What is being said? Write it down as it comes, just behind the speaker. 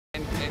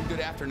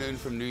afternoon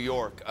from New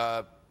York.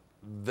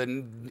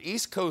 The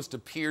East Coast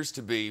appears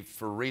to be,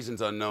 for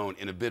reasons unknown,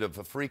 in a bit of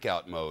a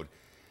freak-out mode,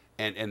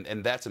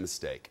 and that's a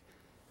mistake.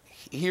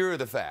 Here are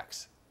the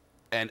facts.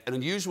 An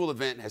unusual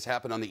event has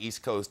happened on the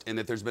East Coast in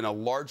that there's been a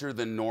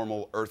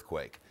larger-than-normal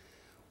earthquake.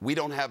 We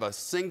don't have a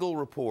single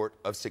report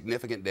of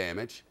significant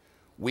damage.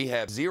 We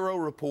have 0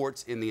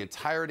 reports in the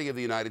entirety of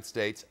the United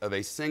States of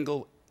a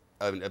single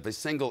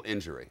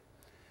injury.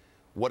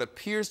 What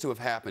appears to have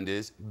happened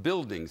is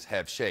buildings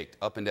have shaked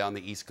up and down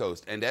the East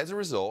Coast, and as a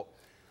result,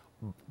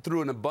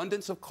 through an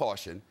abundance of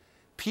caution,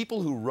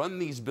 people who run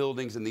these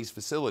buildings and these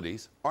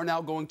facilities are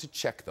now going to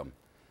check them.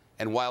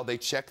 And while they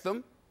check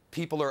them,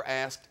 people are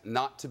asked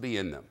not to be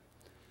in them.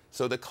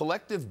 So the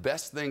collective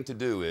best thing to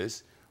do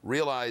is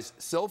realize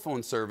cell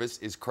phone service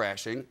is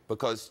crashing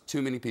because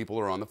too many people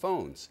are on the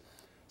phones.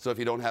 So if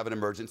you don't have an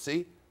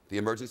emergency, the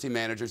emergency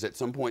managers at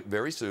some point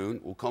very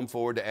soon will come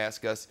forward to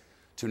ask us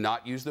to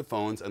not use the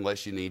phones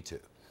unless you need to.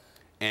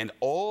 And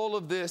all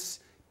of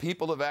this,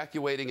 people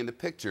evacuating in the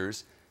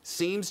pictures,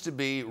 seems to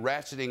be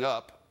ratcheting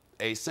up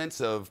a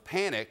sense of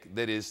panic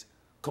that is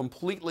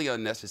completely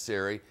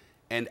unnecessary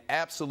and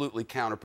absolutely counterproductive.